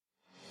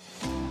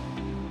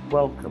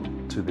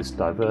Welcome to this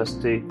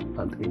Diversity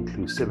and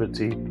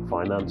Inclusivity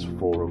Finance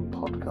Forum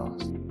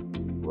podcast.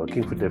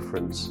 Working for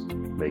difference,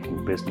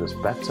 making business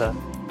better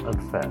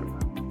and fairer.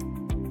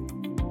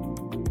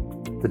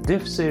 The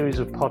DIF series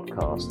of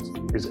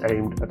podcasts is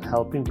aimed at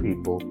helping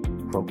people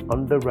from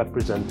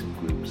underrepresented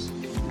groups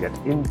get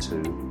into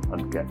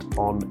and get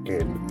on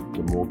in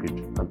the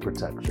mortgage and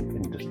protection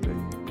industry,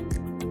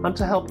 and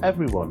to help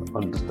everyone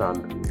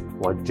understand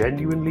why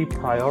genuinely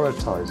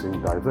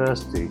prioritising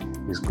diversity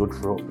is good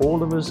for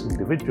all of us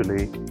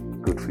individually,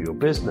 good for your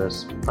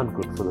business, and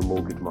good for the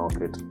mortgage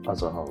market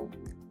as a whole.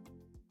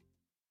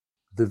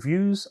 The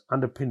views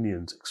and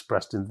opinions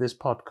expressed in this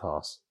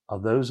podcast are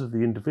those of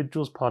the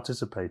individuals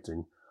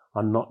participating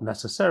and not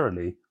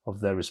necessarily of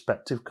their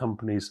respective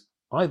companies,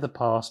 either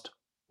past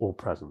or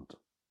present.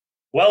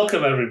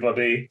 Welcome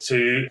everybody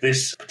to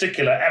this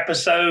particular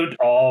episode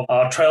of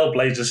our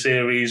Trailblazer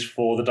series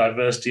for the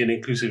Diversity and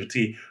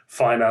Inclusivity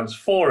Finance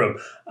Forum.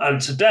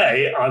 And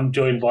today I'm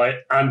joined by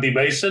Andy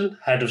Mason,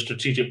 Head of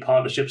Strategic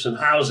Partnerships and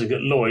Housing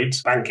at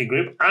Lloyds Banking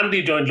Group.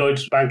 Andy joined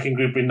Lloyds Banking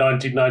Group in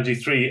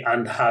 1993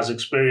 and has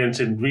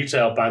experience in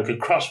retail bank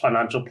across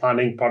financial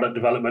planning, product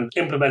development,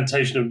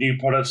 implementation of new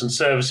products and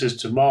services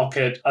to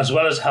market, as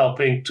well as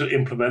helping to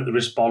implement the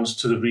response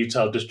to the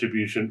retail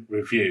distribution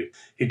review.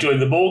 He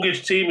joined the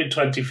mortgage team in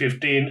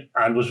 2015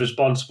 and was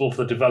responsible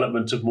for the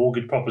development of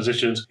mortgage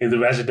propositions in the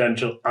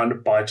residential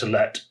and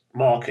buy-to-let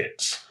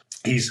markets.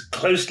 He's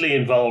closely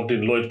involved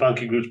in Lloyds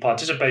Banking Group's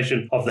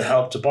participation of the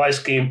Help to Buy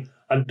scheme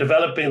and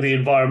developing the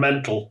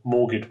environmental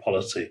mortgage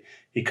policy.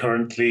 He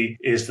currently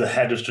is the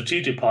Head of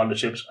Strategic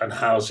Partnerships and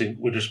Housing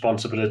with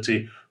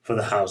responsibility for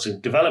the Housing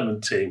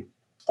Development team.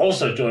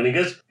 Also joining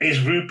us is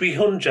Rupi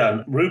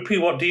Hunjan. Rupi,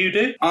 what do you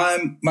do?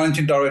 I'm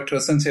Managing Director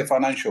of Sincere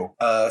Financial,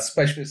 a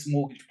specialist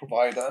mortgage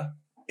provider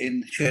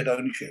in shared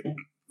ownership.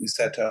 We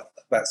set up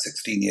about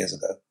 16 years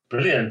ago.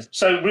 Brilliant.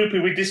 So,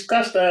 Rupi, we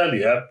discussed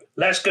earlier,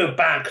 let's go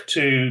back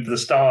to the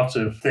start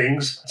of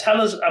things.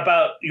 Tell us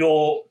about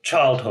your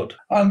childhood.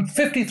 I'm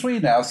 53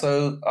 now,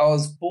 so I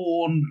was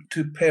born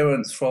to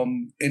parents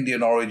from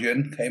Indian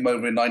origin, came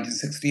over in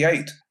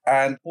 1968,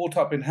 and brought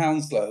up in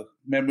Hounslow.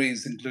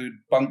 Memories include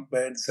bunk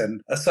beds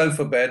and a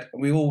sofa bed.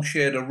 And we all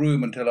shared a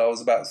room until I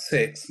was about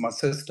 6. My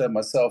sister,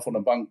 myself on a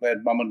bunk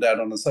bed, mum and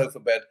dad on a sofa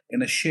bed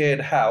in a shared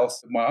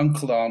house with my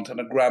uncle, aunt and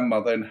a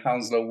grandmother in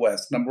Hounslow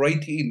West, number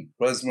 18,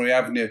 Rosemary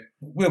Avenue.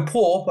 We were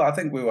poor, but I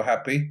think we were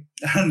happy.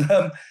 And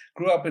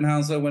grew up in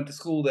Hounslow, went to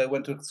school there,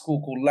 went to a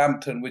school called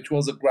Lambton, which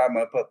was a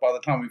grammar, but by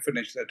the time we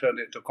finished, they turned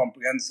it into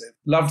comprehensive.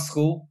 Loved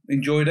school,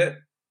 enjoyed it,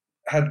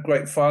 had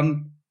great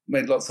fun,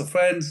 made lots of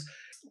friends.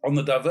 On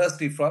the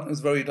diversity front, it was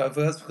very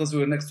diverse because we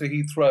were next to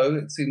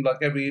Heathrow. It seemed like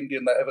every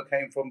Indian that ever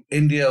came from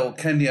India or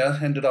Kenya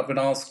ended up in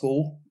our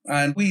school.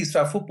 And we used to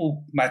have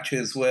football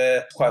matches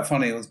where, quite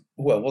funny, it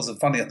wasn't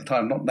funny at the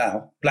time, not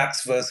now,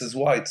 blacks versus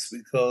whites,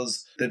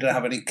 because they didn't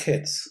have any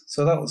kits.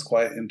 So that was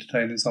quite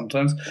entertaining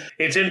sometimes.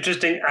 It's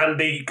interesting,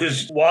 Andy,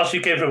 because whilst you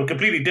came from a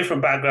completely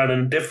different background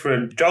and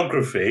different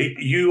geography,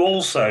 you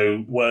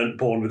also weren't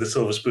born with a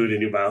silver spoon in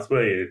your mouth,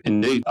 were you?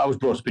 Indeed. I was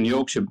brought up in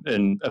Yorkshire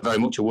in very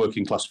much a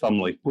working class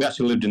family. We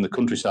actually lived in the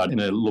countryside in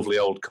a lovely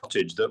old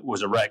cottage that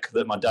was a wreck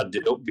that my dad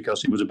did up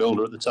because he was a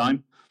builder at the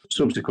time.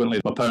 Subsequently,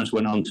 my parents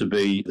went on to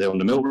they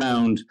owned a milk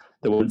round.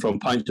 They went from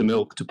pints of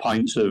milk to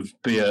pints of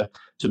beer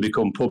to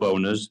become pub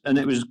owners. And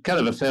it was kind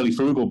of a fairly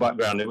frugal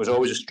background. It was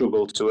always a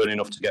struggle to earn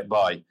enough to get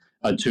by.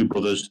 I had 2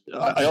 brothers.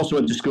 I also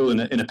went to school in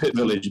a pit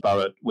village,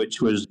 Barrett,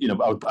 which was, I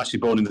was actually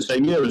born in the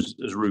same year as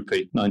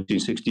Rupi,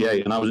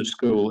 1968. And I was at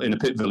school in a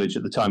pit village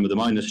at the time of the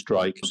miners'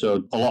 strike.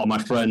 So a lot of my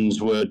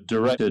friends were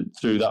directed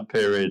through that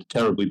period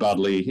terribly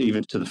badly,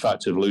 even to the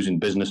fact of losing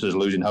businesses,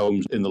 losing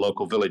homes in the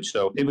local village.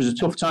 So it was a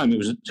tough time. It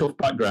was a tough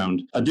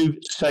background. I do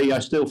say I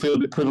still feel a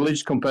bit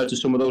privileged compared to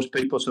some of those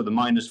people. So the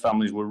miners'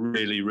 families were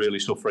really, really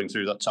suffering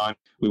through that time.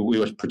 We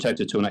were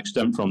protected to an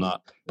extent from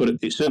that.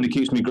 But it certainly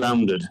keeps me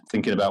grounded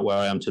thinking about where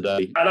I am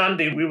today. And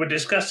Andy, we were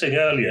discussing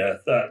earlier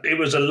that it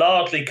was a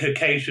largely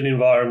Caucasian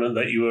environment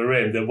that you were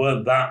in. There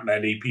weren't that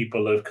many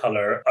people of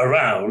colour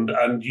around,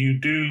 and you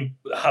do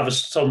have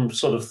some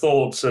sort of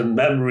thoughts and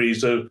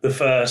memories of the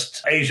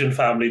first Asian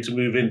family to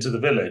move into the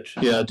village.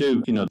 Yeah, I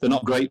do. They're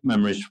not great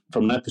memories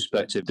from their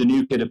perspective. The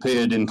new kid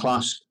appeared in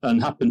class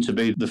and happened to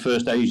be the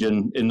first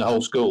Asian in the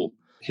whole school.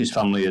 His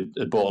family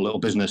had bought a little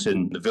business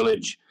in the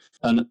village.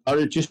 And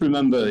I just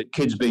remember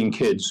kids being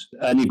kids.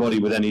 Anybody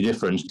with any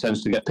difference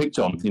tends to get picked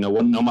on,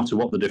 no matter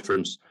what the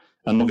difference.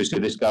 And obviously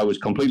this guy was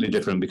completely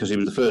different because he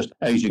was the first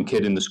Asian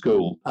kid in the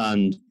school.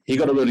 And he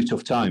got a really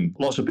tough time.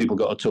 Lots of people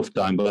got a tough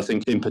time. But I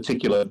think in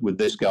particular with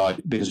this guy,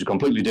 because he's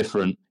completely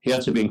different, he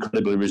had to be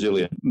incredibly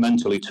resilient,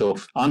 mentally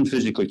tough and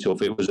physically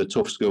tough. It was a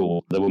tough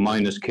school. There were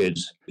minus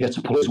kids. He had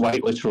to pull his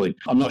weight, literally.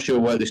 I'm not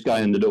sure where this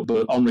guy ended up,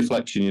 but on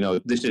reflection,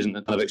 this isn't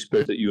the kind of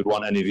experience that you would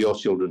want any of your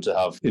children to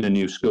have in a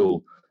new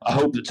school. I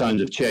hope that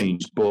times have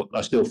changed, but I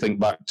still think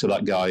back to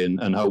that guy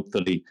and hope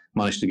that he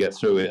managed to get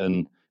through it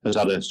and has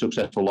had a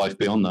successful life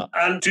beyond that.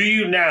 And do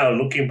you now,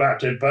 looking back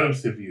to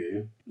both of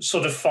you,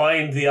 sort of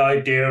find the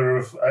idea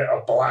of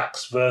a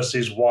blacks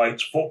versus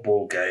whites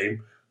football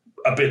game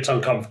a bit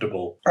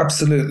uncomfortable?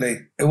 Absolutely.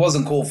 It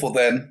wasn't called for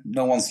then.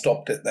 No one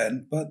stopped it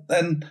then. But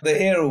then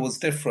the era was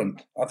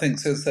different. I think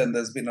since then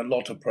there's been a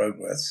lot of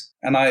progress.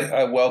 And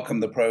I welcome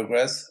the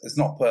progress. It's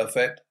not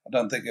perfect. I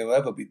don't think it'll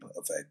ever be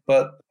perfect.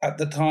 But at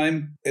the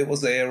time, it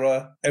was the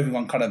era.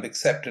 Everyone kind of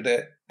accepted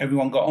it.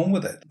 Everyone got on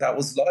with it. That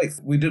was life.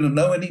 We didn't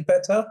know any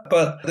better,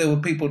 but there were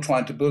people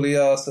trying to bully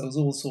us. There was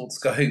all sorts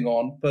going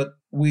on, but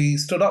we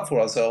stood up for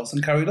ourselves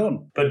and carried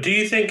on. But do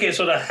you think it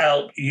sort of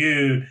helped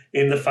you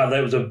in the fact that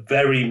it was a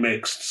very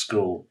mixed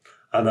school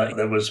and that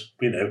there was,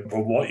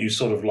 from what you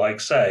sort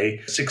of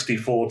say,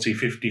 60-40,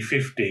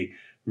 50-50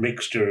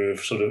 mixture of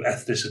sort of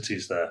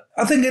ethnicities there?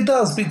 I think it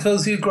does,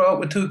 because you grow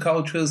up with two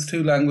cultures,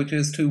 two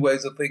languages, two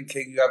ways of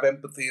thinking. You have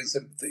empathy and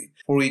sympathy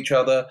for each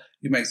other.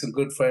 You make some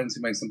good friends,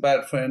 you make some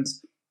bad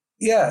friends.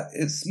 Yeah,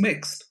 it's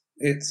mixed.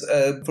 It's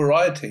a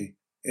variety.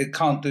 It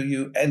can't do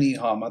you any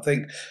harm. I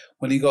think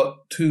when you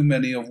got too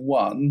many of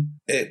one,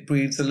 it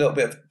breeds a little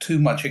bit of too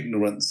much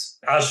ignorance.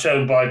 As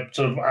shown by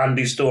sort of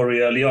Andy's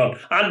story early on.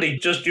 Andy,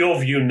 just your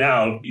view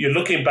now, you're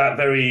looking back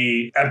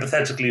very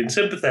empathetically and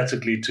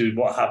sympathetically to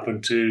what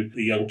happened to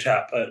the young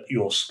chap at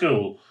your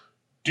school.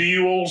 Do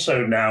you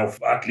also now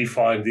actually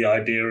find the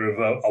idea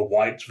of a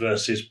whites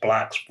versus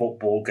blacks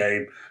football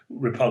game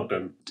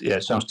repugnant? Yeah,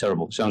 it sounds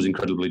terrible. It sounds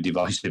incredibly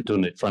divisive,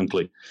 doesn't it,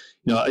 frankly?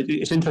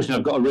 It's interesting.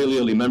 I've got a really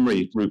early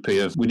memory,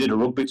 Rupi, of we did a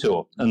rugby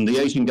tour, and the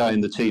Asian guy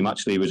in the team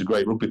actually was a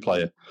great rugby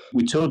player.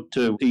 We toured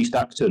to East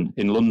Acton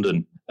in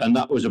London, and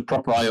that was a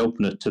proper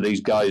eye-opener to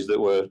these guys that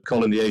were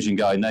calling the Asian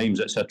guy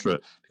names, etc.,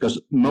 because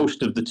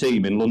most of the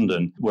team in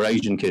London were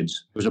Asian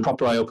kids. It was a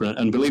proper eye-opener,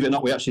 and believe it or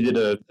not, we actually did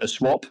a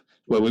swap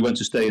where we went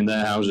to stay in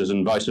their houses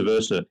and vice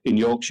versa in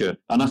Yorkshire.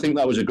 And I think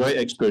that was a great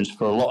experience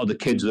for a lot of the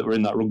kids that were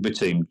in that rugby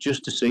team,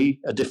 just to see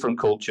a different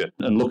culture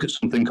and look at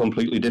something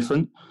completely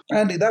different.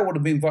 Andy, that would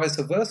have been vice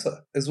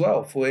versa as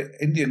well for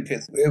Indian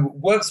kids. It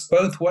works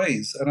both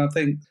ways. And I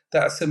think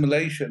that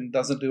assimilation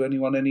doesn't do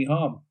anyone any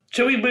harm.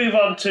 Shall we move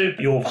on to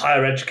your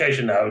higher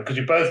education now? Because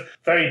you both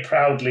very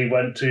proudly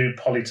went to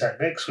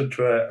polytechnics, which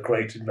were a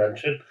great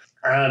invention.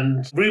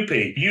 And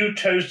Rupi, you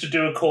chose to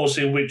do a course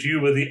in which you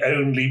were the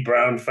only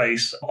brown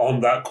face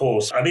on that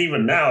course. And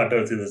even now, I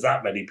don't think there's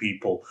that many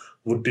people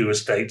would do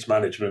estates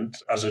management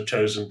as a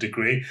chosen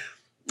degree.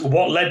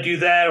 What led you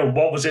there, and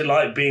what was it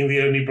like being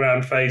the only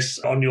brown face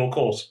on your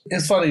course?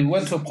 It's funny, we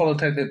went to a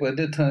polytechnic, but it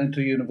did turn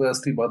into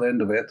university by the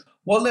end of it.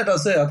 What led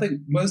us there? I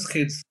think most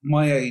kids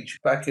my age,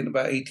 back in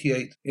about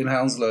 88 in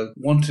Hounslow,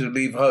 wanted to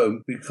leave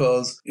home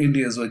because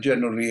Indians were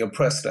generally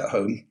oppressed at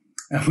home.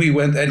 And we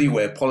went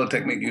anywhere,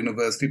 Polytechnic,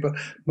 university. But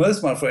most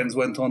of my friends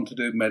went on to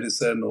do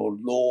medicine or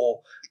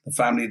law. The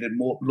family did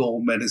more law,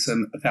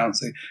 medicine,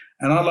 accounting.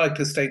 And I liked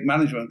estate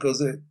management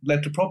because it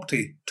led to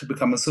property, to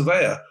become a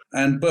surveyor.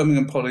 And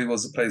Birmingham Poly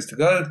was the place to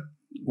go.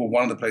 Well,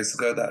 one of the places to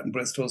go, that in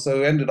Bristol.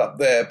 So I ended up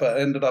there, but I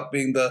ended up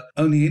being the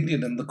only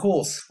Indian in the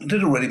course. It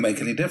didn't really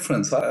make any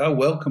difference. I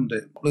welcomed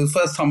it. It was the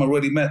first time I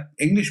really met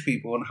English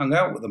people and hung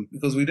out with them,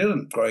 because we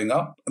didn't growing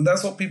up. And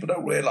that's what people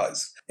don't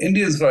realise.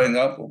 Indians growing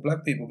up, or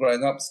black people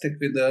growing up, stick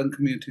in their own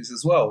communities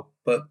as well.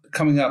 But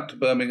coming out to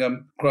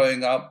Birmingham,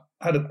 growing up,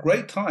 had a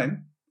great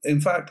time. In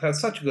fact, had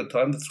such a good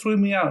time that threw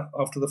me out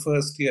after the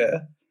first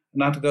year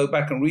and had to go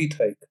back and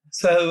retake.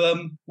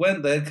 So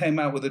went there, came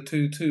out with a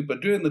 2-2. But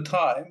during the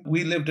time,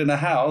 we lived in a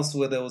house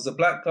where there was a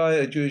black guy,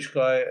 a Jewish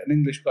guy, an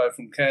English guy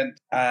from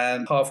Kent,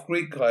 and half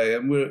Greek guy.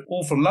 And we're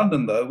all from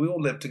London, though. We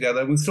all lived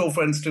together, and we're still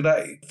friends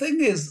today. The thing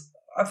is,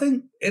 I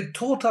think it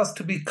taught us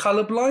to be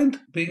colourblind,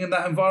 being in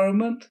that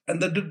environment. And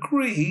the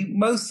degree,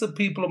 most of the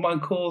people on my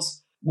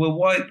course were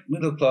white,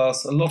 middle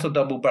class, a lot of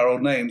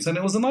double-barreled names. And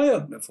it was an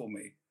eye-opener for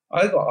me.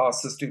 I got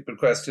asked the stupid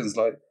questions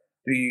like,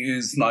 do you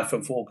use knife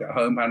and fork at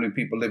home? How many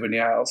people live in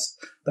your house?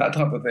 That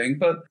type of thing.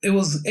 But it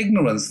was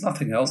ignorance,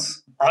 nothing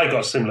else. I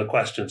got similar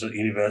questions at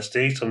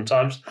university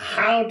sometimes.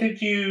 How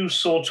did you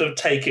sort of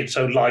take it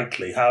so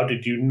lightly? How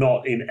did you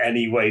not in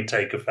any way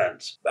take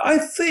offence? I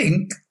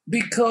think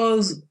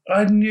because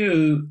I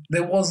knew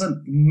there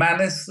wasn't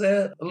malice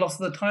there a lot of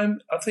the time.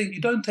 I think you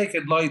don't take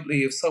it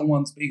lightly if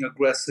someone's being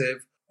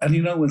aggressive, and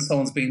you know when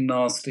someone's being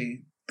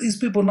nasty. These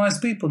people are nice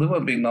people. They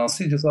weren't being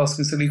nasty, just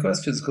asking silly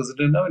questions because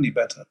they didn't know any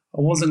better.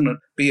 I wasn't going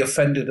to be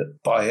offended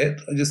by it.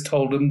 I just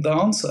told them the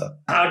answer.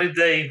 How did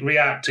they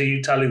react to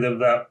you telling them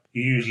that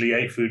you usually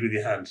ate food with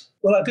your hands?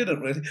 Well, I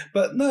didn't really.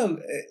 But no,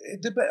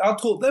 I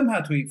taught them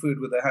how to eat food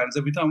with their hands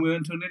every time we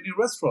went to an Indian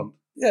restaurant.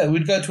 Yeah,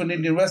 we'd go to an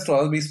Indian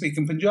restaurant and be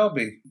speaking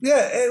Punjabi.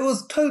 Yeah, it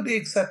was totally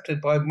accepted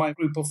by my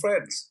group of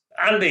friends.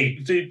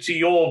 Andy, to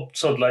your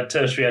sort of like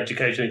tertiary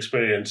education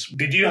experience,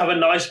 did you have a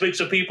nice mix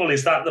of people?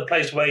 Is that the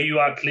place where you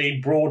actually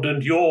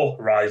broadened your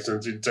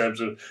horizons in terms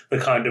of the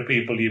kind of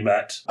people you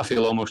met? I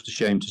feel almost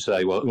ashamed to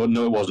say, well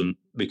no, it wasn't,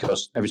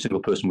 because every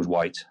single person was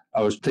white.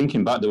 I was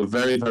thinking back, there were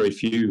very, very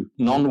few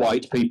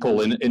non-white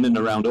people in and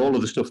around all of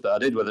the stuff that I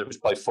did, whether it was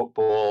play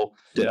football.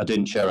 I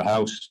didn't share a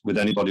house with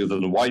anybody other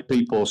than white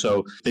people.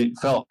 So it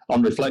felt,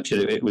 on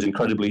reflection, it was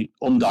incredibly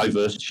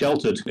undiverse,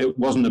 sheltered. It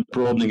wasn't a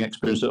broadening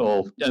experience at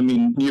all. I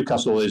mean,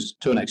 Newcastle is,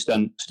 to an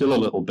extent, still a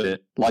little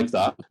bit like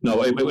that.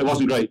 No, it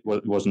wasn't great.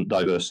 It wasn't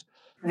diverse.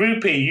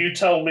 Rupi, you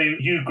told me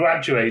you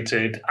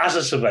graduated as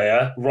a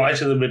surveyor right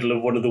in the middle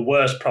of one of the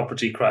worst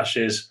property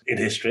crashes in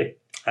history,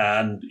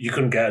 and you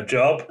couldn't get a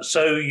job.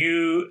 So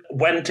you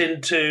went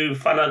into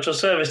financial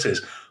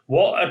services.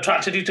 What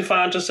attracted you to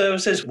financial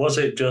services? Was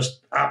it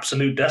just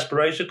absolute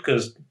desperation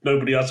because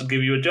nobody else would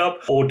give you a job?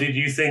 Or did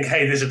you think,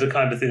 hey, this is the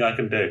kind of thing I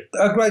can do?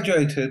 I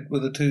graduated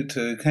with a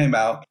 2-2, came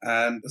out,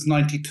 and it was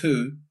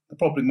 92. The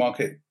property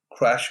market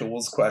crashed or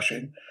was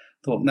crashing.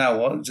 Thought, now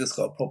what? I just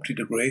got a property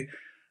degree.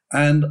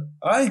 And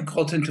I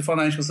got into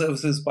financial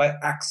services by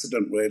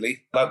accident,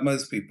 really, like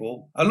most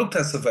people. I looked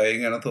at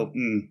surveying and I thought,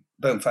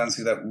 don't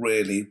fancy that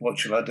really. What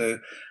should I do?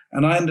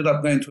 And I ended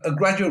up going to a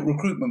graduate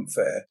recruitment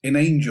fair in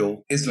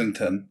Angel,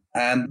 Islington,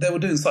 and they were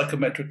doing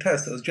psychometric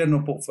tests. There was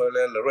General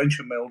Portfolio,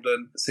 Laurentia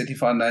Milden, City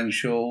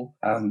Financial,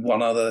 and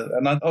one other.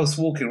 And I was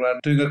walking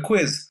around doing a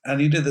quiz,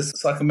 and you did this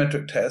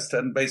psychometric test,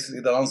 and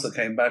basically the answer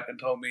came back and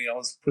told me I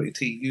was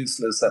pretty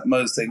useless at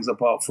most things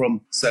apart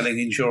from selling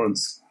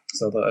insurance.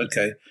 So I thought,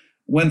 okay.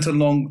 Went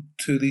along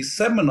to these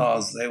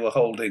seminars they were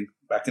holding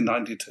back in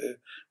 92.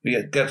 We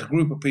get a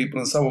group of people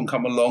and someone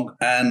come along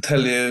and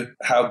tell you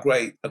how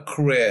great a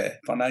career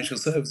financial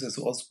services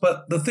was.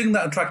 But the thing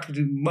that attracted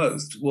me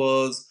most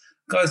was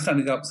guys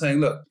standing up saying,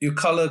 look, your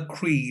colour,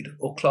 creed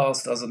or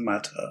class doesn't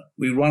matter.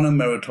 We run a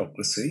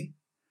meritocracy.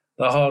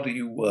 The harder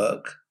you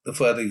work, the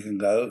further you can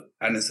go.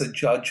 And it's a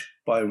judge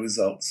by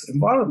results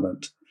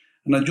environment.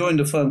 And I joined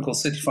a firm called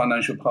City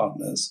Financial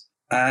Partners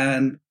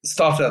and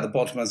started at the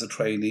bottom as a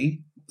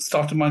trainee,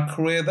 started my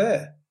career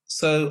there.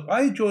 So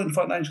I joined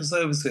financial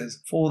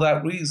services for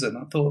that reason.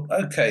 I thought,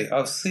 okay,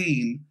 I've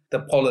seen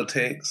the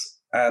politics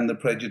and the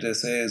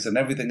prejudices and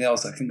everything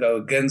else that can go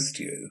against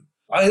you.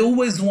 I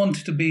always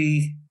wanted to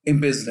be in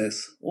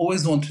business,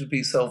 always wanted to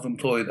be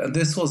self-employed. And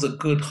this was a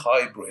good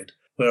hybrid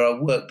where I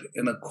worked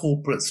in a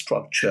corporate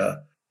structure,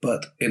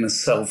 but in a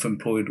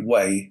self-employed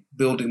way,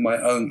 building my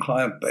own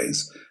client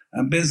base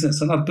and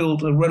business. And I've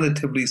built a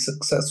relatively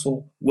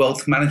successful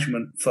wealth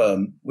management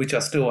firm, which I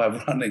still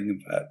have running, in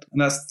fact. And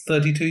that's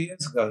 32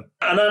 years ago.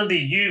 And Andy,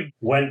 you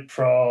went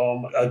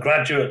from a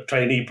graduate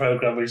trainee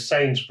program with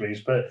Sainsbury's,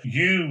 but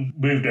you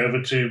moved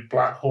over to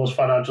Black Horse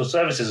Financial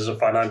Services as a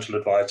financial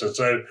advisor.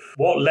 So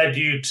what led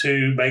you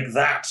to make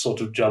that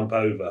sort of jump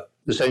over?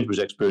 The Sainsbury's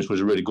experience was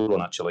a really good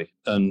one, actually.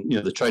 And,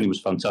 the training was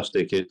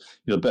fantastic.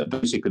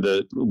 Basically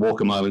the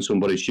walk a mile in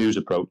somebody's shoes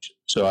approach.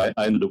 So I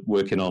ended up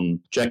working on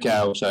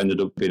checkouts. I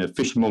ended up being a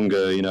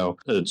fishmonger,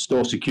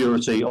 store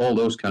security, all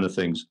those kind of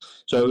things.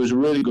 So it was a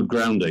really good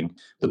grounding.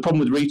 The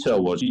problem with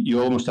retail was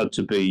you almost had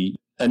to be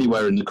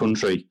anywhere in the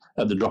country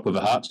at the drop of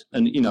a hat.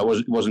 And,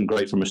 it wasn't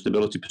great from a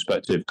stability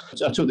perspective.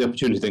 So I took the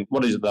opportunity to think,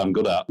 what is it that I'm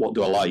good at? What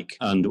do I like?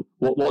 And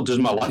what does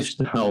my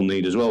lifestyle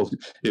need as well?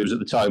 It was at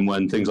the time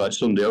when things like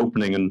Sunday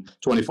opening and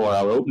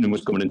 24-hour opening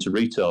was coming into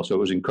retail. So it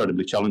was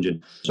incredibly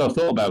challenging. So I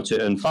thought about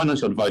it, and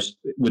financial advice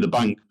with a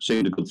bank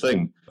seemed a good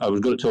thing. I was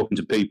good at talking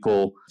to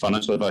people.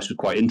 Financial advice was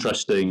quite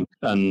interesting,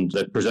 and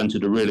it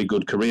presented a really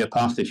good career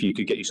path. If you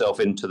could get yourself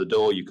into the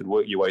door, you could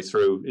work your way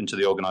through into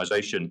the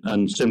organisation.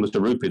 And similar to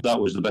Rupi, that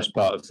was the best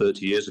part of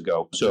 30 years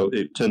ago. So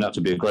it turned out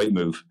to be a great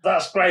move.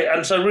 That's great.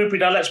 And so, Rupi,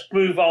 now let's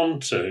move on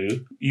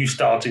to you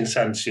starting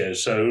Sensio.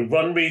 So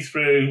run me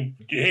through,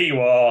 here you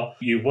are,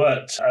 you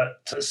worked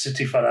at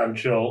City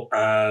Financial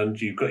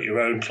and you've got your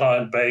own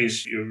client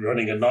base, you're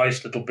running a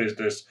nice little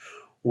business.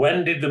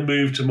 When did the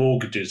move to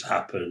mortgages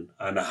happen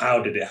and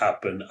how did it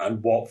happen?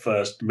 And what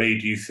first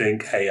made you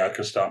think, hey, I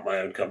can start my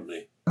own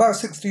company? About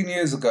 16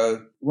 years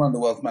ago, run the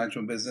wealth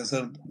management business,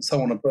 and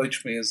someone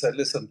approached me and said,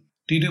 listen,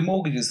 do you do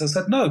mortgages? I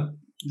said, no.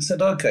 He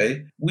said,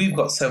 okay, we've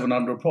got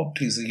 700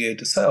 properties a year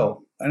to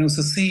sell. And it was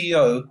the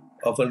CEO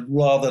of a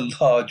rather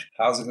large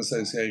housing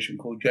association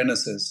called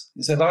Genesis.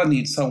 He said, I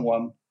need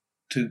someone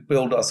to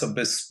build us a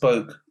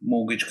bespoke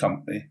mortgage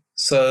company.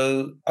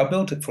 So I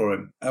built it for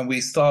him. And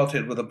we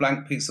started with a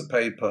blank piece of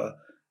paper.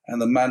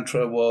 And the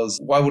mantra was,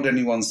 why would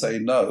anyone say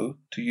no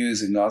to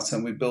using us?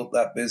 And we built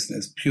that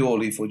business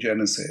purely for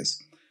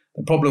Genesis.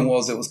 The problem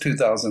was it was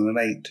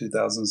 2008,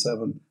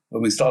 2007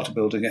 when we started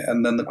building it.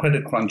 And then the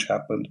credit crunch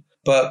happened.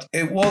 But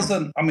it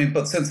wasn't,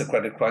 but since the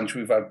credit crunch,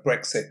 we've had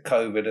Brexit,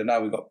 COVID, and now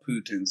we've got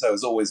Putin. So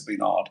it's always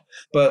been hard.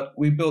 But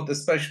we built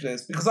this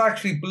specialist because I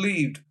actually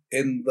believed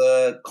in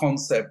the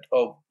concept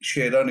of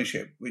shared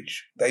ownership,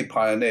 which they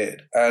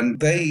pioneered.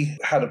 And they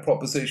had a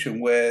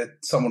proposition where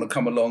someone would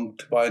come along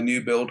to buy a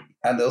new build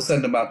and they'll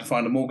send them out to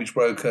find a mortgage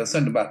broker,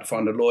 send them out to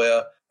find a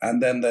lawyer.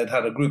 And then they'd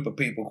had a group of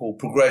people called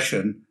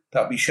Progression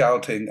that'd be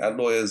shouting at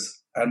lawyers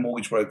and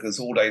mortgage brokers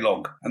all day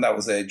long. And that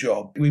was their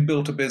job. We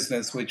built a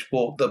business which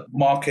brought the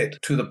market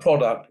to the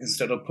product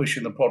instead of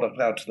pushing the product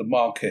out to the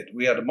market.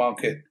 We had a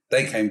market.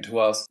 They came to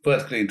us,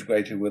 vertically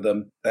integrated with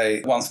them,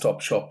 a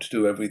one-stop shop to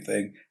do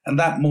everything. And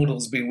that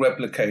model's been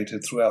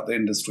replicated throughout the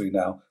industry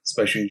now,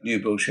 especially new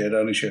build shared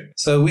ownership.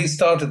 So we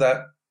started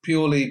that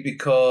purely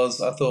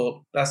because I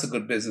thought that's a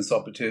good business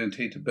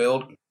opportunity to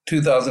build.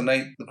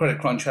 2008, the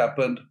credit crunch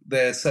happened.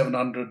 Their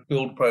 700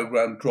 build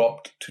program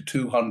dropped to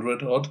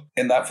 200 odd.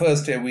 In that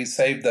first year, we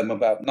saved them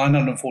about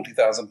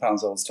 £940,000, I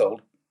was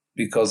told.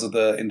 because of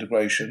the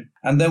integration.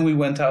 And then we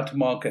went out to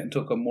market and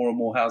took on more and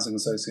more housing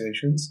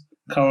associations.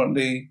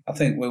 Currently, I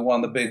think we're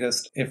one of the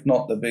biggest, if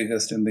not the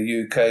biggest in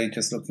the UK,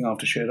 just looking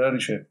after shared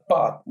ownership.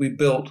 But we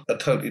built a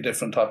totally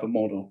different type of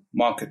model,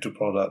 market to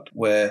product,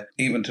 where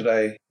even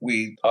today,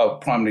 our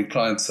primary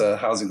clients are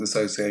housing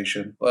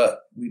association,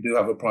 but we do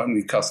have a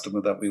primary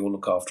customer that we all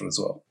look after as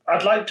well.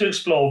 I'd like to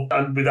explore,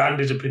 and with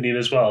Andy's opinion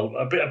as well,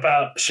 a bit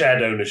about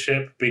shared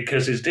ownership,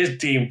 because it is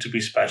deemed to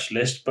be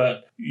specialist,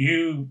 but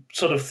you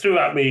sort of threw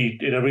at me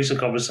in a recent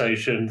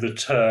conversation the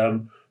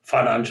term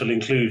financial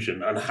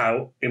inclusion and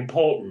how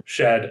important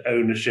shared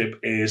ownership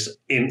is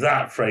in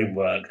that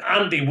framework.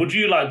 Andy, would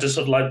you like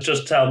to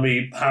just tell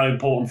me how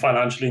important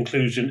financial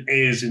inclusion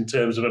is in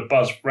terms of a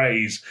buzz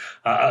phrase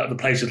at the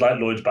places like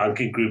Lloyds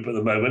Banking Group at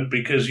the moment?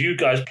 Because you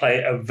guys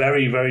play a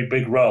very, very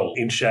big role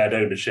in shared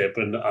ownership,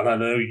 and I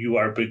know you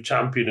are a big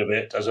champion of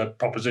it as a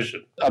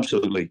proposition.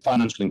 Absolutely.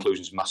 Financial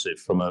inclusion is massive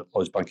from a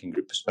Lloyds Banking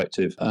Group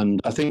perspective.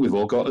 And I think we've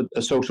all got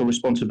a social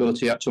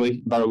responsibility,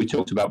 actually. Barry, we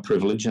talked about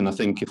privilege, and I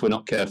think if we're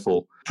not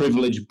careful,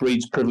 privilege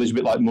breeds privilege, a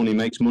bit like money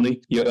makes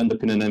money. You end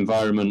up in an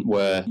environment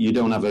where you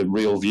don't have a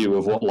real view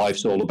of what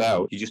life's all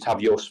about. You just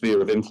have your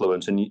sphere of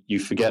influence, and you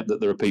forget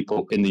that there are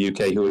people in the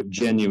UK who are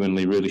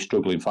genuinely really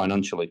struggling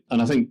financially.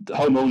 And I think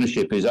home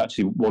ownership is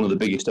actually one of the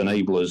biggest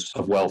enablers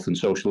of wealth and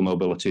social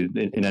mobility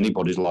in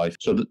anybody's life.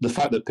 So the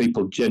fact that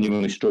people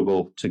genuinely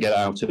struggle to get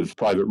out of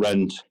private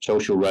rent,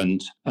 social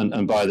rent,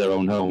 and buy their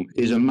own home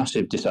is a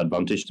massive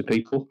disadvantage to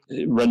people.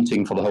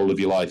 Renting for the whole of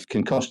your life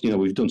can cost,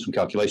 we've done some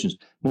calculations,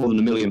 more than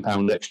 £1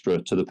 million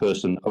extra to the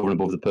person over and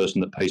above the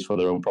person that pays for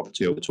their own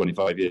property over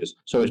 25 years.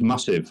 So it's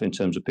massive in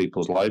terms of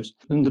people's lives.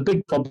 And the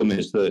big problem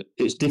is that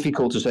it's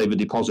difficult to save a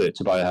deposit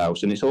to buy a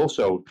house. And it's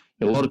also,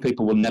 a lot of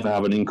people will never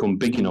have an income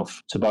big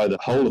enough to buy the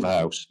whole of a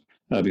house.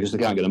 Because they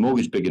can't get a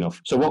mortgage big enough.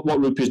 So what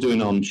Rupee is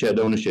doing on shared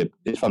ownership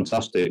is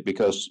fantastic,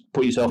 because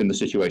put yourself in the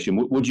situation.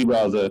 Would you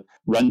rather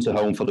rent a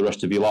home for the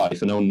rest of your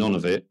life and own none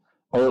of it,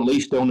 or at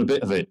least own a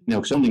bit of it?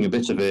 Because owning a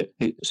bit of it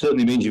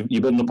certainly means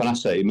you're building up an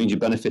asset. It means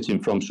you're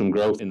benefiting from some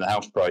growth in the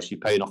house price.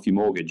 You're paying off your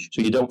mortgage.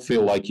 So you don't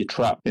feel like you're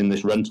trapped in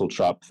this rental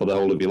trap for the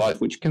whole of your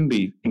life, which can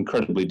be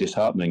incredibly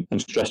disheartening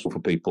and stressful for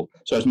people.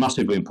 So it's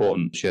massively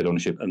important, shared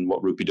ownership, and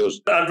what Rupee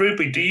does. And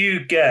Rupee, do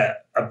you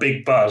get a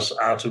big buzz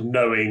out of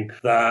knowing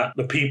that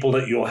the people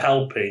that you're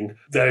helping,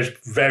 there's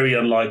very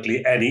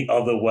unlikely any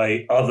other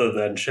way other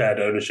than shared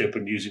ownership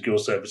and using your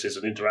services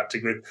and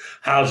interacting with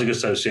housing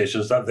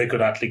associations that they could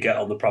actually get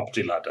on the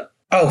property ladder?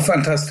 Oh,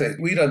 fantastic.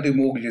 We don't do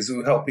mortgages,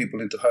 we help people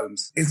into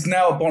homes. It's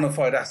now a bona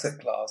fide asset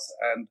class,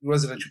 and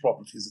residential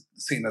property is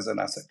seen as an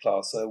asset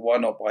class, so why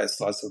not buy a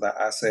slice of that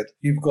asset?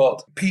 You've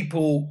got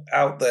people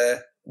out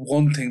there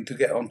wanting to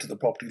get onto the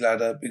property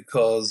ladder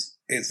because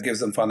it gives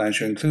them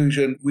financial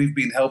inclusion. We've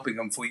been helping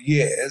them for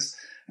years,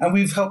 and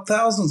we've helped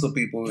thousands of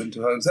people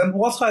into homes. And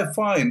what I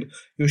find,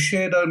 your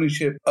shared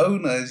ownership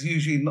owner is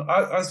usually,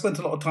 I spent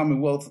a lot of time in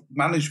wealth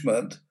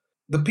management.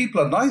 The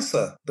people are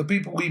nicer. The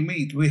people we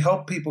meet, we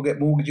help people get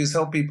mortgages,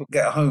 help people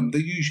get a home.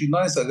 They're usually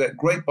nicer, get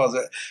great buzz.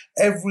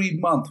 Every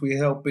month we're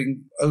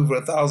helping over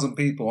 1,000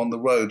 people on the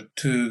road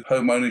to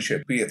home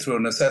ownership, be it through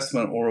an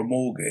assessment or a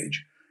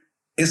mortgage.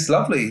 It's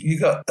lovely. You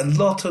got a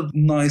lot of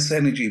nice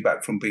energy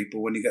back from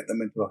people when you get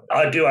them into it.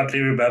 I do actually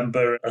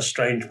remember a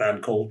strange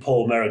man called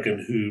Paul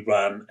Merrigan who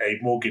ran a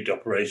mortgage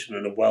operation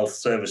and a wealth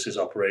services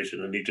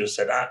operation, and he just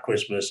said at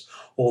Christmas,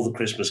 all the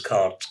Christmas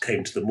cards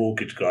came to the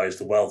mortgage guys.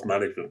 The wealth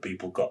management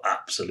people got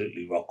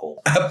absolutely rock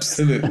all.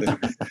 Absolutely.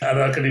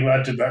 And I can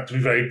imagine that to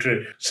be very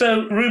true.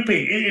 So,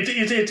 Rupee,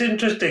 it's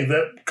interesting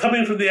that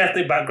coming from the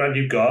ethnic background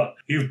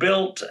you've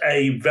built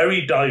a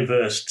very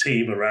diverse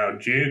team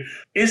around you.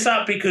 Is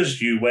that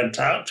because you went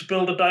out to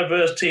build a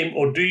diverse team,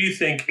 or do you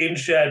think in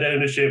shared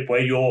ownership, where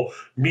you're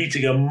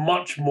meeting a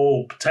much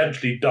more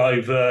potentially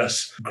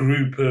diverse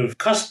group of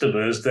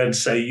customers than,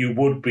 say, you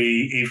would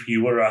be if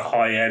you were a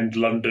high-end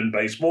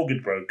London-based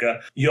mortgage broker,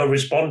 you're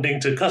responding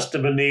to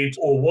customer needs?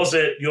 Or was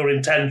it your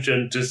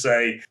intention to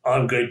say,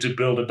 I'm going to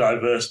build a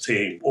diverse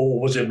team? Or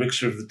was it a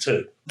mixture of the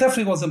two?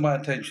 Definitely wasn't my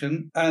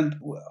intention. And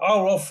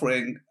our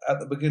offering at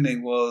the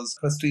beginning was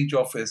Prestige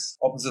Office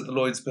opposite the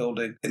Lloyds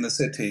building in the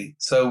city.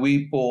 So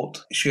we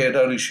bought shared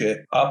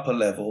ownership upper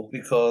level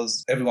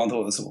because everyone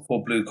thought it was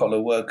for blue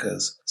collar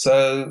workers.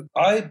 So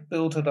I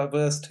built a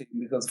diverse team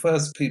because the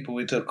first people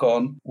we took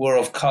on were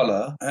of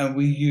colour, and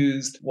we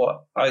used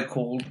what I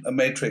called a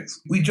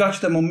matrix. We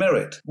judged them on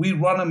merit. We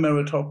run a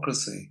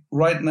meritocracy.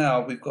 Right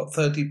now, we've got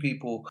 30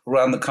 people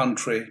around the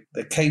country.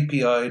 They're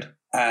KPI'd,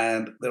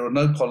 and there are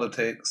no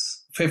politics.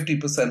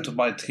 50% of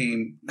my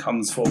team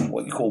comes from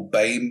what you call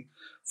BAME,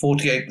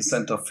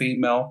 48% are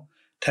female,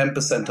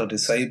 10% are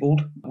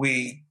disabled.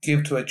 We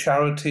give to a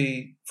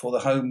charity for the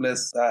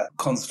homeless that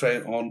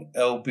concentrate on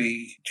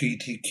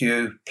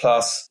LGBTQ+,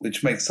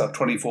 which makes up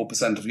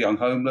 24% of young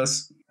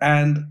homeless.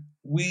 And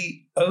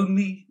we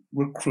only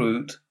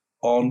recruit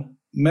on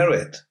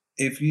merit.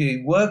 if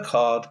you work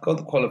hard, got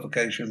the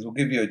qualifications, we'll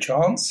give you a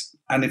chance.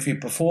 And if you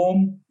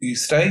perform, you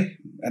stay.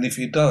 And if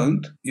you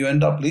don't, you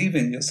end up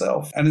leaving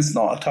yourself. And it's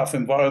not a tough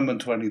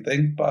environment or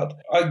anything, but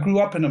I grew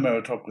up in a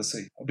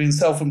meritocracy. I've been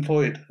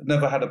self-employed,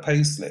 never had a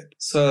pay slip.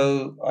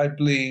 So I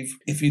believe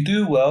if you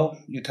do well,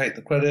 you take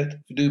the credit.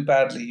 If you do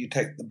badly, you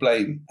take the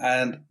blame.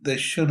 And there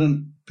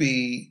shouldn't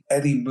be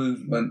any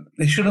movement.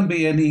 There shouldn't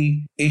be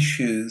any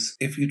issues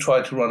if you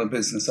try to run a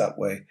business that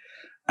way.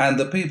 And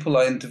the people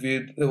I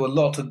interviewed, there were a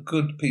lot of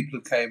good people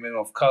who came in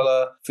of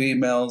colour,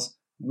 females.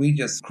 We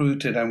just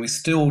recruited, and we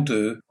still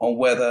do, on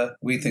whether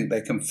we think they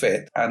can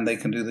fit and they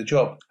can do the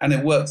job. And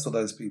it works for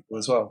those people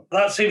as well.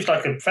 That seems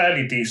like a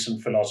fairly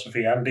decent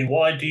philosophy, Andy.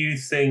 Why do you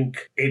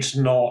think it's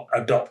not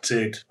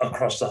adopted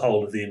across the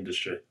whole of the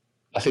industry?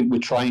 I think we're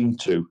trying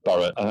to,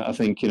 Barrett. I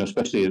think,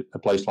 especially a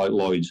place like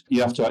Lloyd's,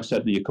 you have to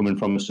accept that you're coming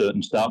from a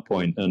certain start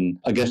point. And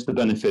I guess the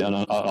benefit, and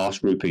I'll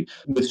ask Rupi,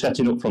 with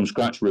setting up from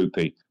scratch,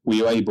 Rupi, were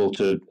you able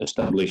to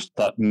establish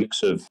that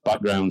mix of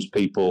backgrounds,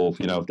 people,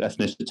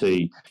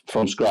 ethnicity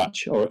from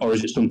scratch? Or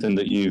is it something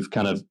that you've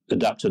kind of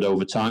adapted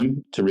over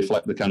time to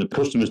reflect the kind of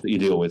customers that you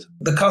deal with?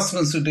 The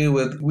customers we deal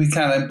with, we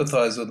can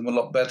empathise with them a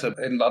lot better.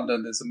 In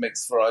London, there's a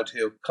mixed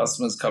variety of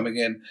customers coming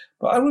in.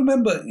 But I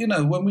remember,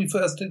 when we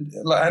first did,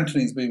 like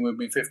Anthony's been with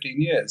me 15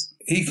 years.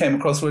 He came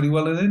across really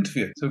well in an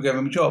interview, so we gave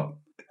him a job.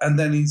 And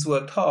then he's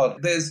worked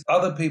hard. There's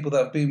other people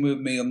that have been with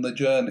me on the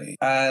journey.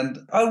 And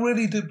I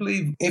really do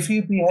believe if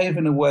you behave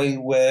in a way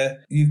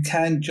where you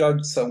can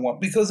judge someone,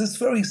 because it's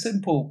very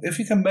simple. If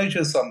you can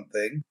measure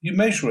something, you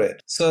measure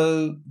it.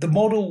 So the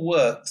model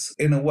works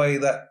in a way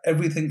that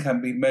everything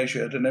can be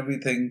measured and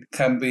everything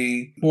can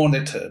be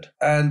monitored.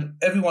 And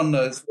everyone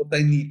knows what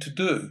they need to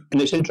do.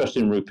 And it's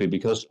interesting, Rupi,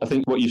 because I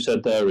think what you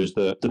said there is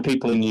that the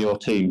people in your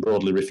team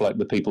broadly reflect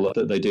the people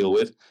that they deal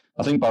with.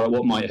 I think, Barrett,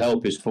 what might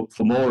help is for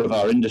more of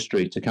our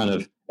industry to kind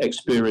of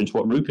experience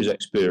what Rupi's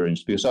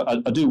experienced, because I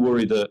do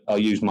worry that I'll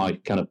use my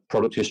kind of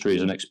product history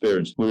as an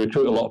experience. We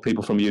recruit a lot of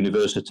people from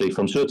university,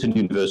 from certain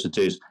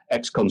universities,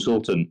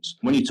 ex-consultants.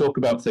 When you talk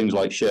about things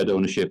like shared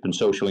ownership and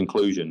social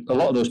inclusion, a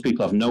lot of those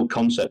people have no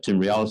concept in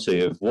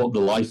reality of what the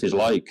life is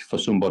like for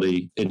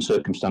somebody in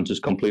circumstances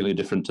completely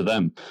different to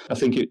them. I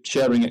think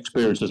sharing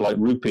experiences like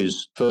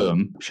Rupi's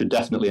firm should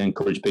definitely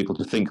encourage people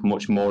to think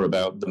much more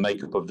about the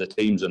makeup of their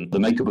teams and the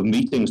makeup of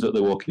meetings that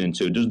they're walking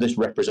into. Does this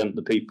represent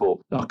the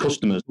people, our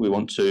customers, we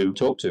want to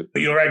talk to?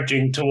 You're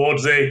edging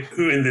towards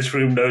who in this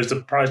room knows the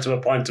price of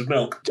a pint of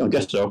milk? I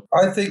guess so.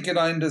 I think in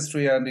our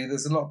industry, Andy,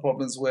 there's a lot of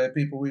problems where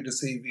people read a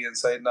CV and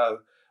say no.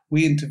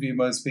 We interview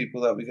most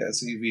people that we get a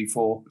CV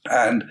for,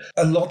 and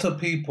a lot of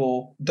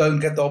people don't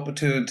get the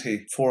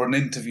opportunity for an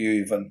interview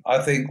even. I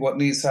think what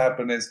needs to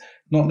happen is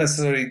not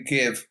necessarily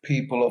give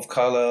people of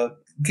colour,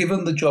 give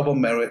them the job on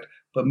merit,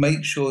 but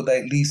make sure they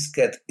at least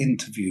get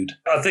interviewed.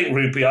 I think,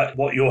 Rupi,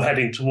 what you're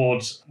heading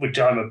towards, which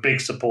I'm a big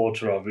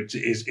supporter of,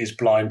 is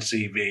blind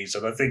CVs.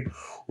 And I think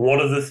one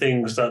of the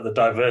things that the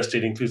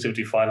Diversity and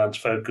Inclusivity Finance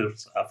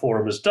Focus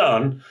Forum has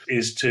done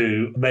is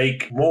to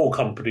make more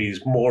companies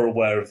more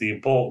aware of the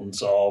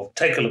importance of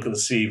take a look at the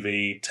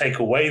CV, take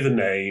away the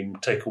name,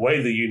 take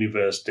away the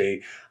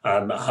university,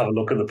 and have a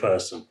look at the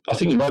person. I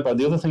think you're right, but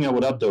the other thing I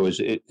would add, though, is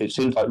it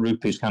seems like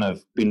Rupi's kind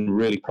of been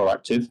really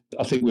proactive.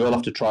 I think we all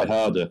have to try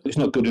harder. It's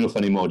not good enough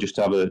anymore just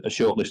to have a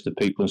short list of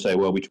people and say,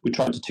 well, we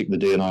tried to tick the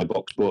D&I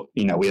box, but,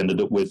 we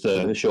ended up with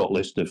a short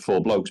list of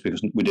 4 blokes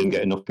because we didn't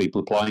get enough people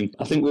applying.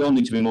 I think we all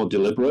need to be more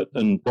deliberate,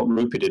 and what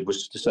Rupi did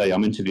was to say,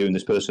 I'm interviewing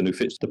this person who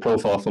fits the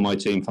profile for my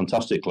team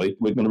fantastically.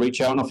 We're going to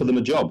reach out and offer them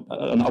a job.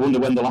 And I wonder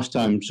when the last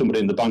time somebody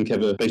in the bank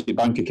basic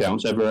bank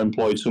accounts ever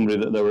employed somebody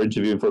that they were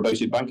interviewing for a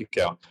basic bank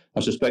account. I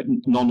suspect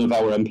none of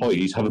our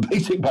employees have a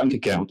basic bank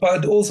account. But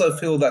I'd also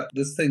feel that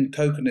this thing,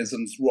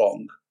 tokenism's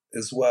wrong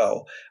as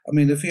well. I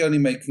mean, if you're only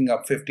making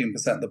up 15%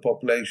 of the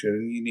population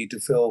and you need to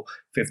fill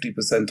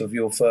 50% of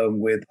your firm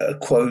with a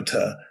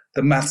quota,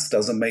 the maths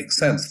doesn't make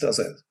sense, does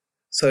it?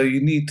 So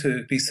you need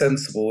to be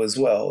sensible as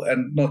well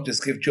and not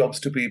just give jobs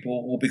to people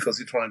all because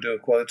you're trying to do a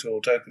quota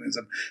or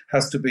tokenism.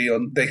 Has to be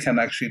on they can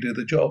actually do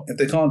the job. If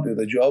they can't do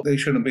the job, they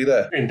shouldn't be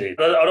there. Indeed.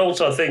 But I'd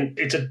also think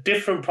it's a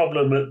different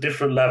problem at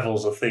different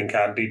levels, I think,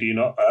 Andy. Do you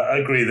not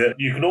agree that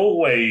you can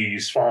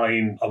always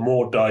find a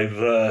more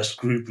diverse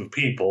group of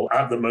people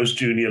at the most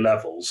junior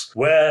levels?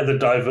 Where the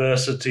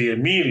diversity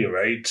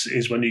ameliorates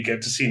is when you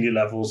get to senior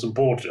levels and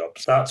board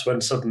jobs. That's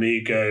when suddenly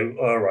you go,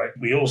 all right,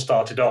 we all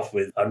started off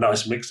with a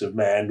nice mix of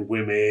men,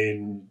 women,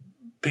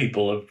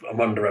 people of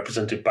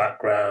underrepresented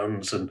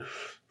backgrounds and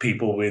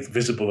people with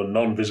visible and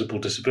non-visible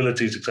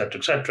disabilities, etc.,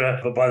 etc.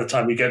 But by the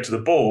time you get to the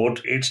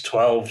board, it's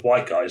 12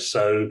 white guys.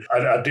 So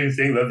I do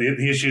think that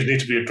the issues need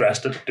to be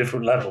addressed at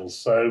different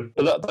levels. So,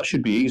 but that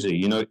should be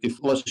easy.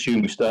 If let's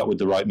assume we start with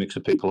the right mix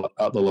of people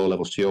at the low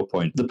levels, to your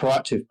point, the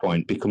proactive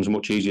point becomes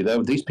much easier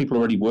there. These people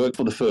already work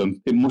for the firm.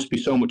 It must be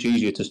so much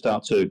easier to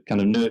start to kind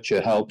of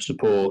nurture, help,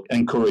 support,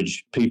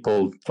 encourage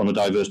people from a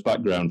diverse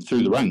background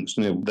through the ranks.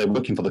 They're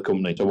working for the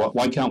company. So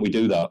why can't we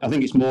do that? I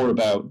think it's more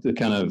about the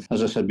kind of,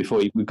 as I said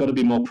before, we've got to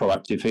be more more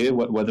proactive here,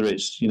 whether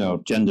it's,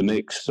 gender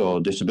mix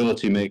or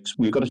disability mix.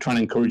 We've got to try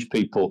and encourage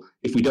people,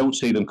 if we don't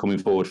see them coming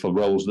forward for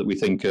roles that we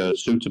think are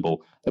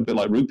suitable, a bit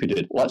like Rupy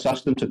did, let's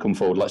ask them to come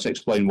forward. Let's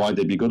explain why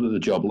they'd be good at the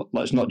job.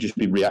 Let's not just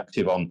be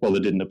reactive on, well, they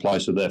didn't apply,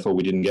 so therefore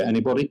we didn't get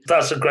anybody.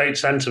 That's a great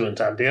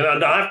sentiment, Andy.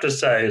 And I have to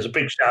say, as a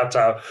big shout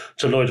out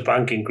to Lloyds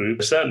Banking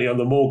Group, certainly on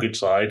the mortgage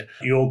side,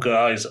 your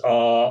guys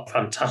are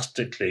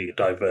fantastically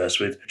diverse,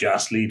 with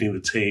Jas leading the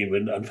team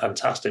and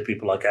fantastic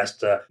people like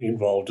Esther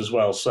involved as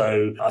well.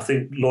 So I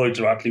think Lloyds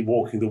are actually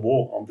walking the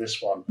walk on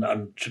this one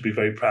and should be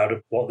very proud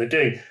of what they're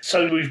doing.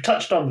 So we've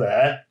touched on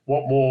there.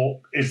 What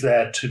more is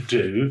there to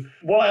do?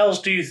 What else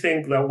do you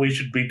think that we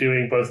should be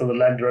doing, both on the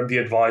lender and the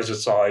advisor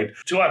side,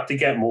 to actually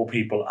get more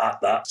people at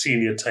that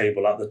senior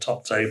table, at the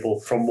top table,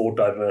 from more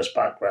diverse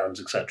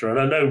backgrounds, etc.? And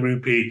I know,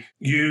 Rupy,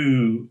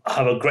 you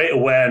have a great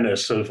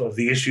awareness of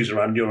the issues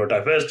around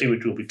neurodiversity,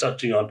 which we'll be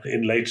touching on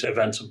in later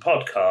events and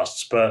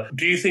podcasts. But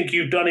do you think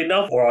you've done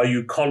enough, or are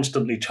you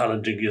constantly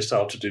challenging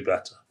yourself to do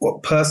better?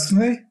 What,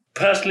 personally?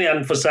 Personally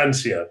and for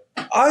Sensio.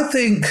 I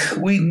think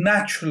we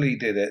naturally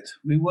did it.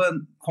 We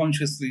weren't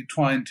consciously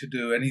trying to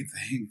do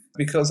anything,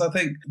 because I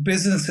think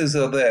businesses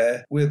are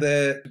there. We're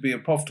there to be a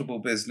profitable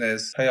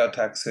business, pay our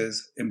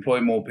taxes,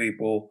 employ more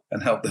people,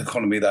 and help the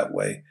economy that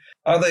way.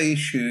 Other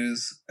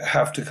issues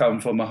have to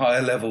come from a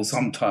higher level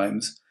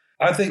sometimes.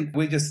 I think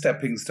we're just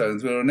stepping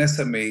stones. We're an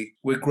SME,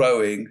 we're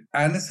growing,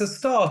 and it's a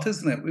start,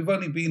 isn't it? We've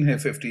only been here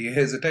 50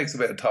 years. It takes a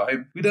bit of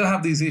time. We don't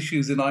have these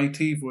issues in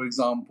IT, for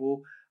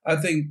example. I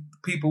think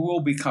people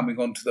will be coming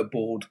onto the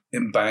board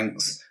in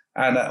banks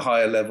and at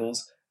higher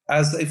levels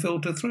as they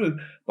filter through.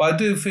 But I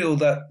do feel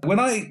that when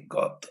I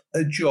got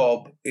a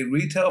job in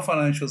retail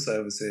financial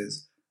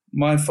services,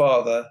 my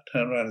father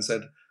turned around and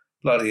said,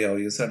 bloody hell,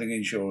 you're selling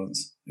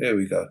insurance. Here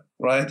we go,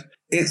 right?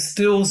 It's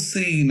still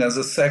seen as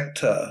a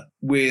sector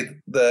with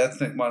the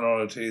ethnic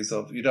minorities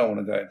of, you don't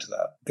want to go into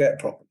that, get a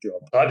proper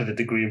job. I did a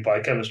degree in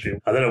biochemistry,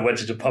 and then I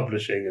went into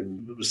publishing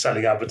and was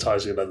selling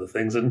advertising and other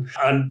things. And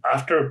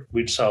after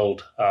we'd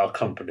sold our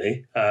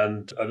company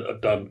and had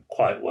done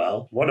quite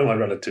well, one of my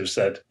relatives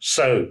said,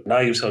 so now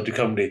you've sold your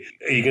company,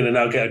 are you going to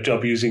now get a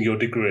job using your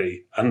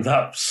degree? And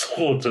that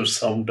sort of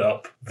summed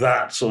up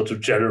that sort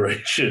of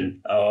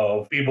generation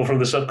of people from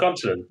the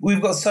subcontinent.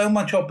 We've got so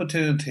much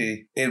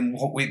opportunity in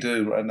what we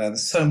do right now.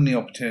 There's so many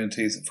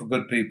opportunities for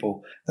good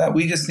people that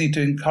we just need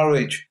to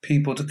encourage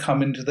people to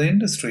come into the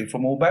industry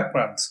from all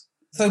backgrounds.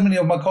 So many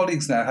of my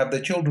colleagues now have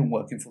their children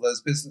working for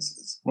those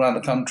businesses around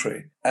the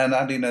country. And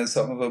Andy knows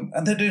some of them.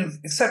 And they're doing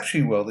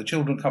exceptionally well. The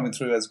children coming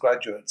through as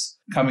graduates,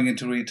 coming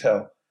into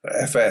retail,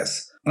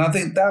 FS. And I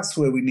think that's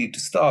where we need to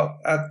start,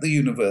 at the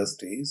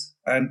universities,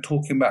 and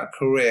talking about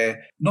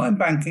career, not in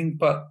banking,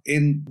 but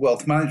in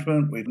wealth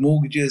management, with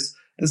mortgages.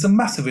 There's a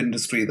massive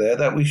industry there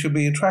that we should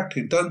be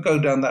attracting. Don't go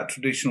down that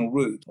traditional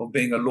route of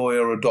being a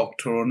lawyer, a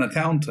doctor, or an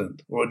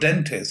accountant, or a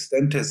dentist.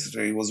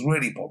 Dentistry was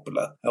really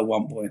popular at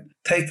one point.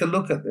 Take a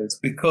look at this,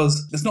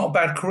 because it's not a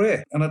bad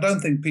career. And I don't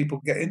think people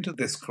get into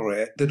this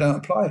career, they don't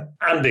apply.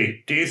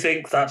 Andy, do you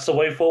think that's the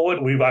way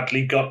forward? We've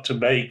actually got to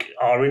make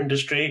our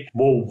industry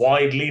more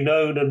widely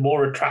known and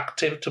more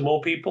attractive to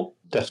more people?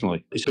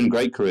 Definitely. It's been a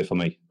great career for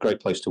me,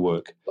 great place to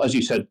work. As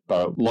you said,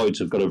 Barrett, Lloyds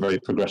have got a very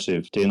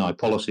progressive D&I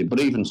policy,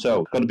 but even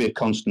so, it's got to be a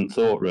constant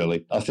thought,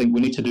 really. I think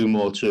we need to do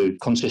more to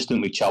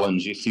consistently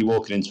challenge. If you're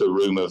walking into a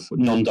room of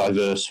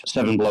non-diverse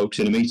 7 blokes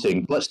in a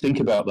meeting, let's think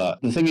about that.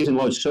 The thing is, in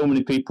Lloyds, so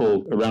many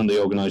people around the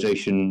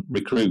organisation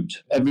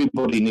recruit.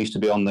 Everybody needs to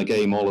be on their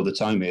game all of the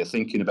time here,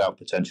 thinking about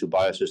potential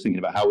biases, thinking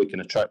about how we can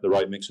attract the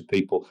right mix of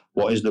people.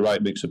 What is the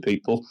right mix of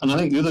people? And I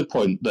think the other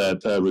point there,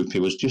 Rupy,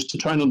 was just to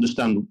try and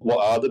understand what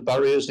are the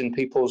barriers in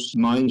people's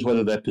minds,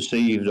 whether they're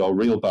perceived or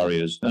real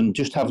barriers, and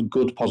just have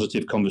good,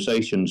 positive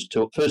conversations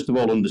to, first of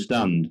all,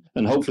 understand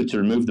and hopefully to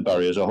remove the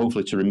barriers, or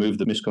hopefully to remove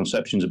the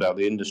misconceptions about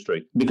the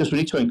industry. Because we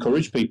need to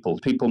encourage people.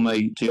 People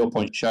may, to your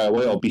point, shy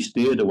away or be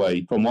steered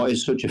away from what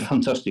is such a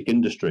fantastic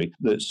industry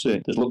that's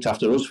looked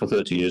after us for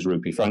 30 years,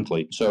 Rupy,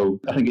 frankly. So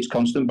I think it's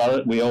constant,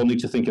 Barrett. We all need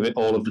to think of it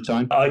all of the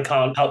time. I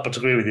can't help but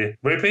agree with you.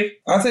 Rupy?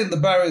 I think the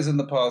barriers in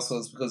the past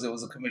was because it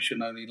was a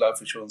commission-only life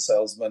insurance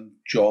salesman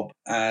job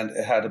and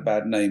it had a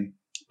bad name.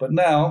 But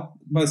now,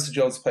 most of the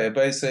jobs pay a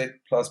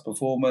basic plus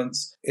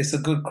performance. It's a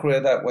good career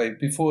that way.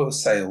 Before it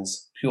was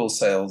sales, pure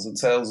sales, and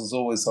sales was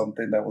always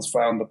something that was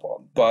frowned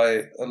upon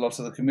by a lot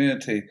of the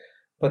community.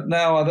 But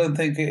now I don't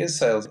think it is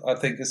sales. I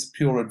think it's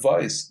pure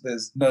advice.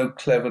 There's no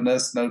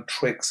cleverness, no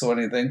tricks or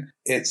anything.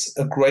 It's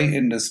a great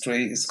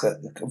industry. It's a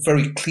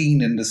very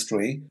clean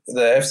industry.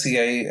 The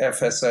FCA,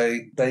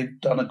 FSA,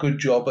 they've done a good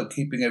job at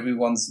keeping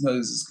everyone's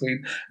noses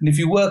clean. And if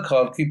you work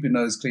hard, keep your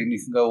nose clean,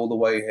 you can go all the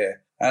way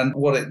here. And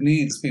what it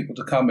needs is people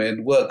to come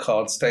in, work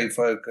hard, stay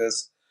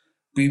focused,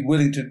 be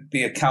willing to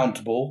be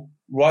accountable,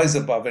 rise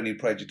above any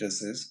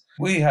prejudices.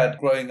 We had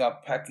growing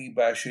up packy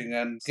bashing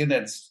and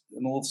skinheads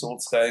and all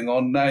sorts going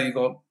on. Now you've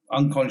got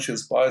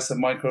unconscious bias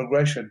and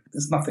microaggression.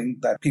 There's nothing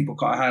that people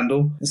can't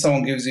handle. If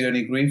someone gives you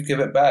any grief, give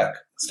it back.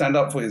 Stand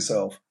up for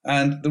yourself.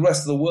 And the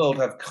rest of the world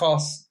have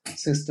caste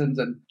systems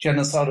and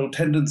genocidal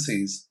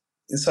tendencies.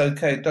 It's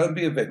okay. Don't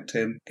be a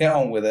victim. Get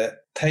on with it.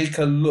 Take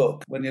a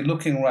look. When you're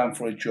looking around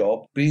for a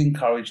job, be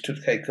encouraged to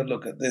take a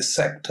look at this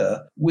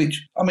sector,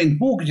 which,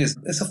 mortgages,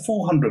 it's a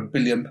 £400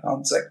 billion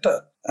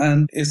sector,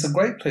 and it's a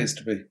great place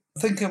to be.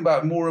 Thinking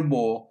about more and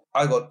more,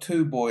 I got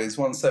 2 boys,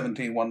 one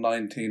 17, one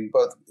 19,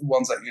 both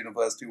one's at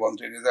university,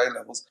 one's doing his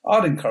A-levels.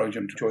 I'd encourage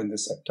them to join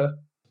this sector.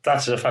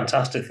 That's a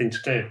fantastic thing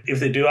to do. If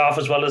they do half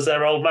as well as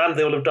their old man,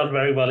 they will have done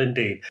very well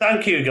indeed.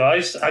 Thank you,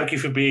 guys. Thank you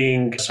for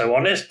being so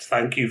honest.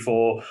 Thank you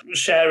for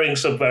sharing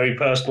some very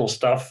personal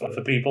stuff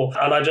for people.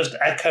 And I just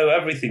echo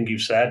everything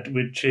you've said,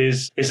 which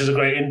is this is a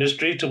great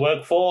industry to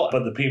work for,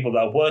 but the people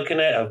that work in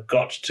it have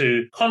got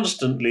to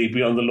constantly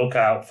be on the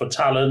lookout for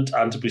talent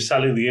and to be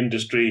selling the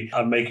industry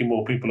and making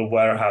more people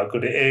aware of how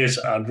good it is.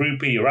 And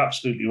Rupi, you're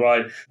absolutely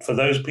right. For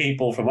those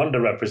people from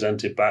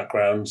underrepresented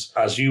backgrounds,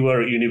 as you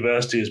were at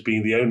university as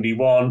being the only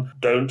one,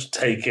 don't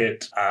take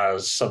it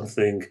as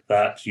something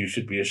that you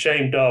should be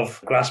ashamed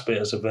of. Grasp it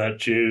as a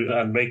virtue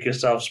and make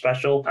yourself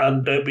special,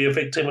 and don't be a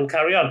victim and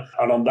carry on.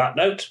 And on that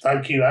note,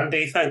 thank you,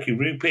 Andy. Thank you,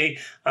 Rupi.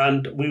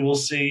 And we will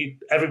see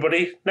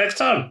everybody next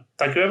time.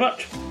 Thank you very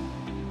much.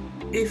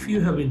 If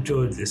you have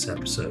enjoyed this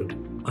episode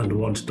and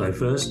want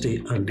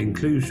diversity and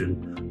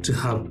inclusion to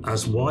have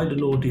as wide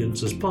an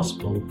audience as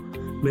possible,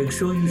 make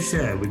sure you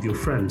share with your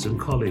friends and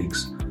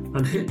colleagues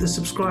and hit the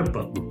subscribe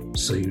button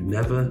so you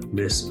never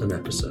miss an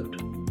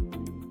episode.